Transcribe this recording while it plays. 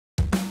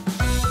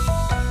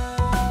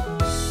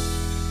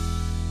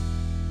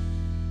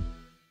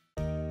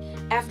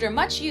After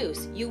much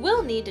use, you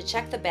will need to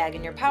check the bag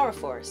in your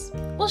PowerForce.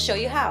 We'll show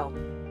you how.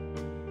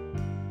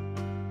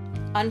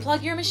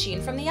 Unplug your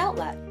machine from the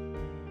outlet.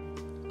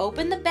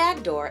 Open the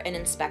bag door and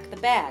inspect the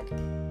bag.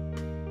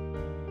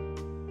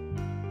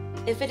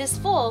 If it is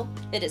full,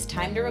 it is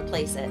time to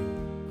replace it.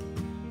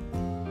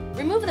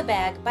 Remove the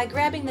bag by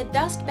grabbing the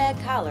dust bag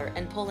collar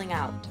and pulling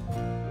out.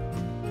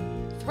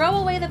 Throw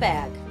away the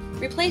bag.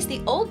 Replace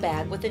the old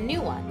bag with a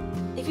new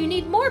one. If you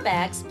need more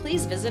bags,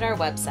 please visit our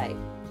website.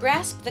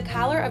 Grasp the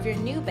collar of your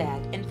new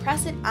bag and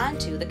press it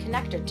onto the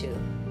connector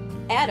tube.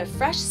 Add a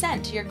fresh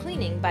scent to your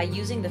cleaning by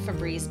using the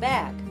Febreze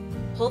Bag.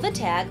 Pull the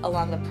tag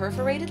along the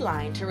perforated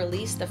line to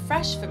release the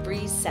fresh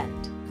Febreze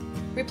scent.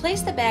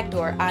 Replace the bag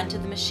door onto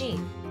the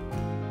machine.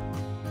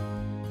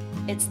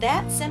 It's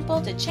that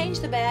simple to change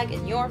the bag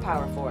in your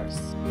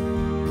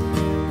PowerForce.